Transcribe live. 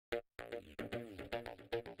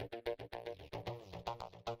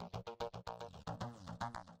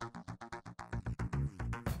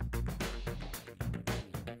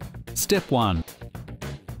Step 1.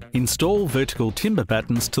 Install vertical timber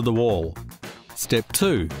battens to the wall. Step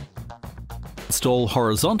 2. Install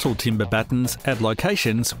horizontal timber battens at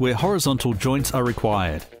locations where horizontal joints are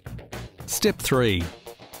required. Step 3.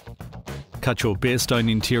 Cut your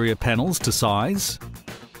BareStone interior panels to size,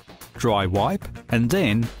 dry wipe, and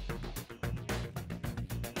then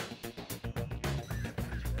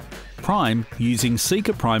prime using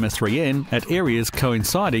Cemintel Primer 3N at areas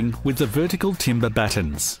coinciding with the vertical timber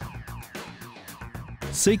battens.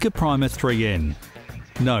 Cemintel Primer 3N.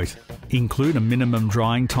 Note: include a minimum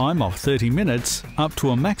drying time of 30 minutes up to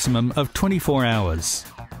a maximum of 24 hours.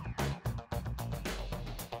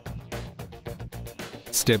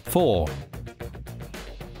 Step 4.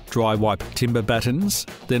 Dry wipe timber battens,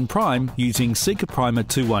 then prime using Cemintel Primer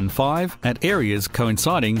 215 at areas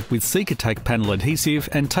coinciding with Cemintel panel adhesive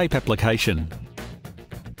and tape application.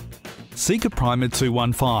 Cemintel Primer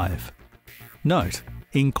 215. Note: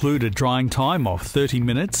 include a drying time of 30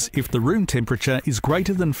 minutes if the room temperature is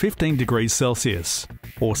greater than 15 degrees Celsius,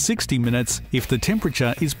 or 60 minutes if the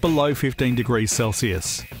temperature is below 15 degrees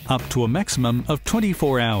Celsius, up to a maximum of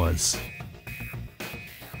 24 hours.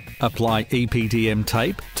 Apply EPDM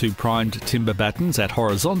tape to primed timber battens at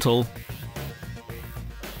horizontal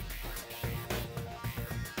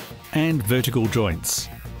and vertical joints.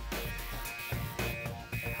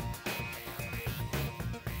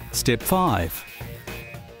 Step 5.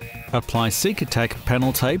 Apply Cemintel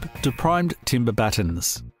panel tape to primed timber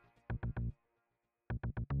battens.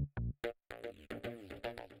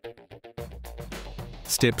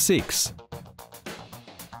 Step 6.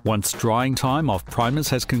 Once drying time of primers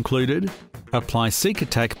has concluded, apply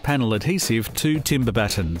Cemintel panel adhesive to timber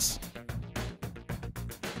battens.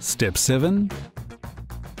 Step 7.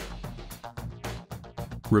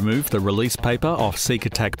 Remove the release paper off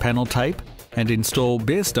Cemintel panel tape and install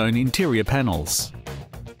BareStone interior panels.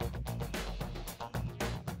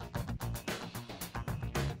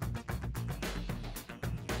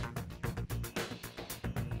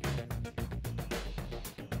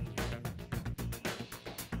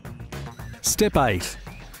 Step 8.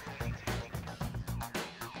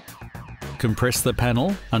 Compress the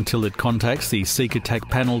panel until it contacts the Cemintel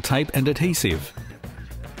panel tape and adhesive.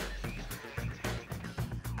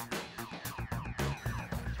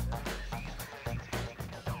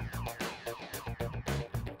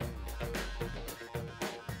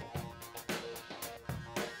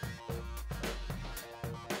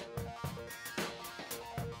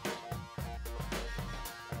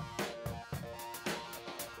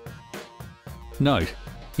 Note: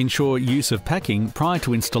 ensure use of packing prior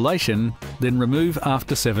to installation, then remove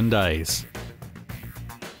after 7 days.